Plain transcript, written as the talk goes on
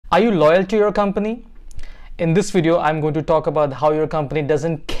Are you loyal to your company? In this video, I'm going to talk about how your company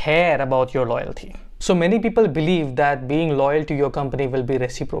doesn't care about your loyalty. So many people believe that being loyal to your company will be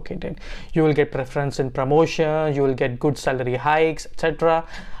reciprocated. You will get preference in promotion, you will get good salary hikes, etc.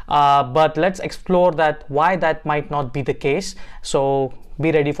 But let's explore that why that might not be the case. So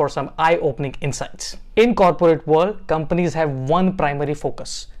be ready for some eye-opening insights. In corporate world, companies have one primary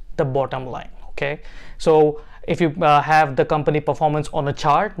focus, the bottom line. Okay, so if you have the company performance on a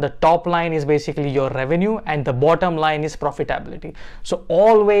chart, the top line is basically your revenue and the bottom line is profitability. So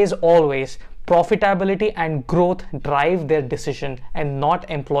always profitability and growth drive their decision and not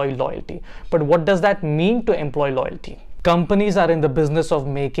employee loyalty. But what does that mean to employee loyalty? Companies are in the business of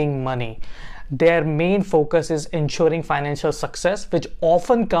making money. Their main focus is ensuring financial success, which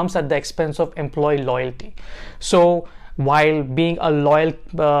often comes at the expense of employee loyalty. So while being a loyal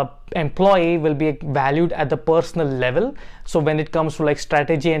employee will be valued at the personal level, so when it comes to like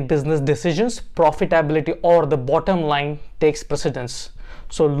strategy and business decisions, profitability or the bottom line takes precedence.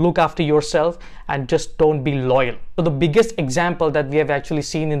 So look after yourself and just don't be loyal. So the biggest example that we have actually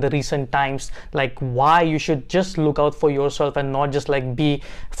seen in the recent times, like why you should just look out for yourself and not just like be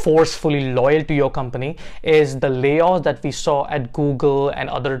forcefully loyal to your company, is the layoffs that we saw at Google and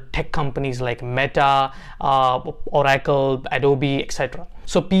other tech companies like Meta, Oracle, Adobe, etc.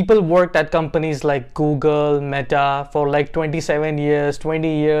 So people worked at companies like Google, Meta for like 27 years, 20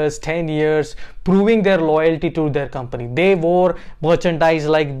 years, 10 years, proving their loyalty to their company. They wore merchandise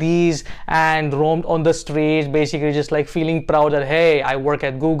like these and roamed on the streets, basically just like feeling proud that, hey, I work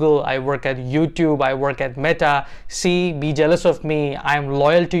at Google, I work at YouTube, I work at Meta. See, be jealous of me. I'm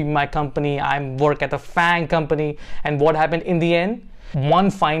loyal to my company. I work at a FAANG company. And what happened in the end?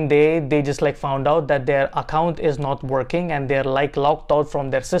 One fine day, they just like found out that their account is not working and they're like locked out from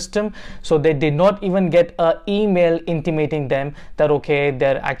their system. So they did not even get an email intimating them that, okay,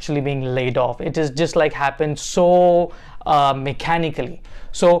 they're actually being laid off. It is just like happened so mechanically.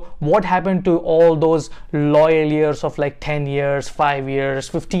 So what happened to all those loyal years of like 10 years, 5 years,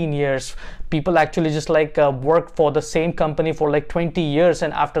 15 years? People actually just like worked for the same company for like 20 years,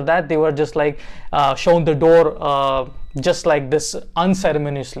 and after that they were just like shown the door just like this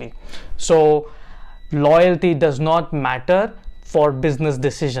unceremoniously. So loyalty does not matter for business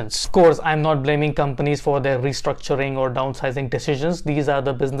decisions. Of course, I'm not blaming companies for their restructuring or downsizing decisions. These are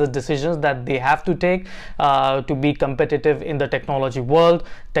the business decisions that they have to take to be competitive in the technology world.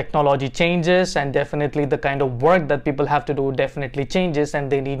 Technology changes, and definitely the kind of work that people have to do definitely changes, and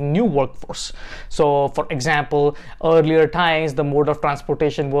they need new workforce. So for example, earlier times the mode of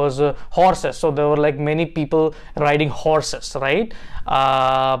transportation was horses, so there were like many people riding horses, right?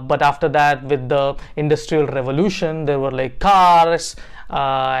 But after that, with the industrial revolution, there were like cars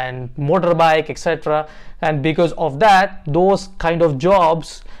and motorbike, etc. And because of that, those kind of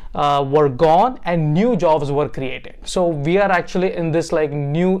jobs were gone and new jobs were created. So we are actually in this like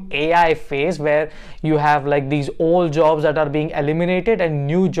new AI phase where you have like these old jobs that are being eliminated and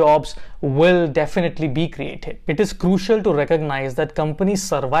new jobs will definitely be created. It is crucial to recognize that company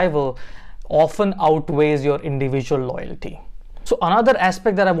survival often outweighs your individual loyalty. So another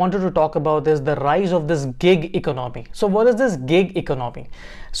aspect that I wanted to talk about is the rise of this gig economy. So what is this gig economy?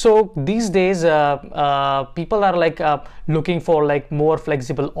 So these days people are like looking for like more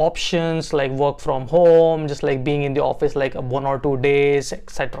flexible options, like work from home, just like being in the office like 1 or 2 days,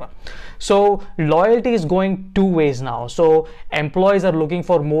 etc. So loyalty is going two ways now. So employees are looking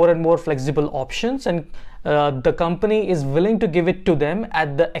for more and more flexible options, and the company is willing to give it to them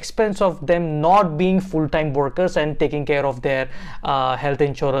at the expense of them not being full-time workers and taking care of their health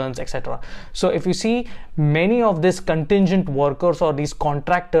insurance, etc. So if you see, many of these contingent workers or these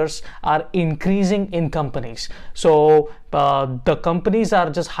contractors are increasing in companies. So the companies are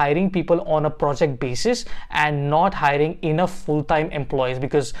just hiring people on a project basis and not hiring enough full-time employees,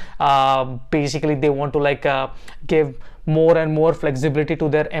 because basically they want to like give more and more flexibility to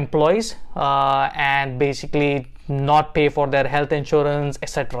their employees and basically not pay for their health insurance,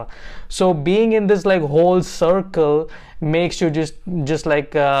 etc. So being in this like whole circle makes you just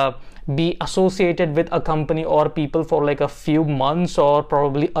like be associated with a company or people for like a few months or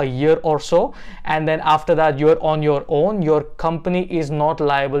probably a year or so, and then after that you're on your own. Your company is not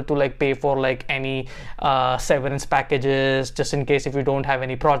liable to like pay for like any severance packages just in case if you don't have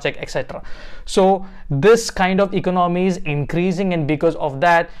any project, etc. So this kind of economy is increasing, and because of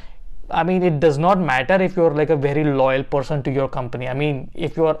that, I mean, it does not matter if you're like a very loyal person to your company. I mean,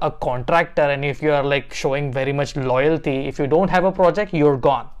 if you are a contractor and if you are like showing very much loyalty, if you don't have a project, you're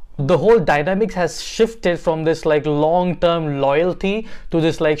gone. The whole dynamics has shifted from this like long-term loyalty to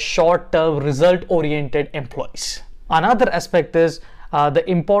this like short-term result-oriented employees. Another aspect is the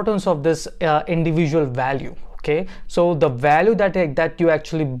importance of this individual value. Okay, so the value that you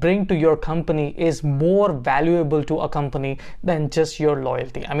actually bring to your company is more valuable to a company than just your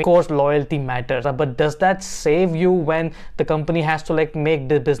loyalty. I mean, of course, loyalty matters, but does that save you when the company has to like make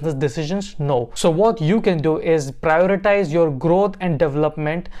the business decisions? No. So what you can do is prioritize your growth and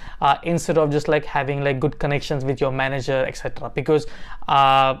development instead of just like having like good connections with your manager, etc. Because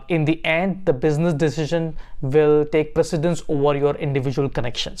in the end, the business decision will take precedence over your individual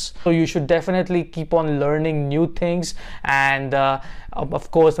connections. So you should definitely keep on learning new things, and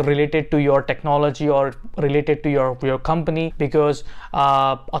of course related to your technology or related to your company, because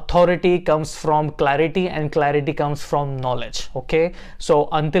authority comes from clarity and clarity comes from knowledge. Okay, so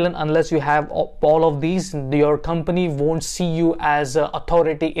until and unless you have all of these, your company won't see you as an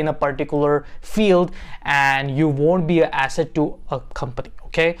authority in a particular field, and you won't be an asset to a company.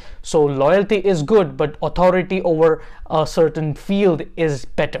 Okay, so loyalty is good, but authority over a certain field is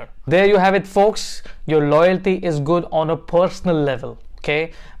better. There you have it, folks. Your loyalty is good on a personal level.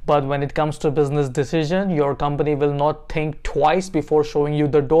 Okay, but when it comes to business decision, your company will not think twice before showing you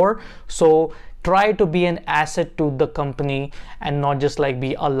the door. So try to be an asset to the company and not just like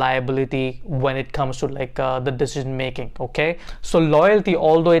be a liability when it comes to like the decision making. Okay, so loyalty,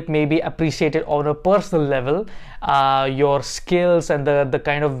 although it may be appreciated on a personal level, your skills and the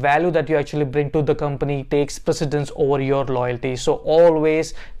kind of value that you actually bring to the company takes precedence over your loyalty. So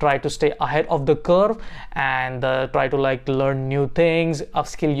always try to stay ahead of the curve and try to like learn new things,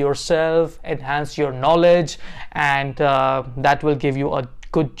 upskill yourself, enhance your knowledge, and that will give you a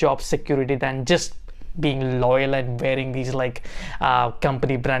good job security than just being loyal and wearing these like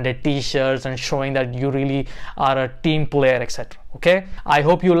company branded t-shirts and showing that you really are a team player, etc. Okay, I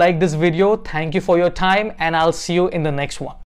hope you like this video. Thank you for your time, and I'll see you in the next one.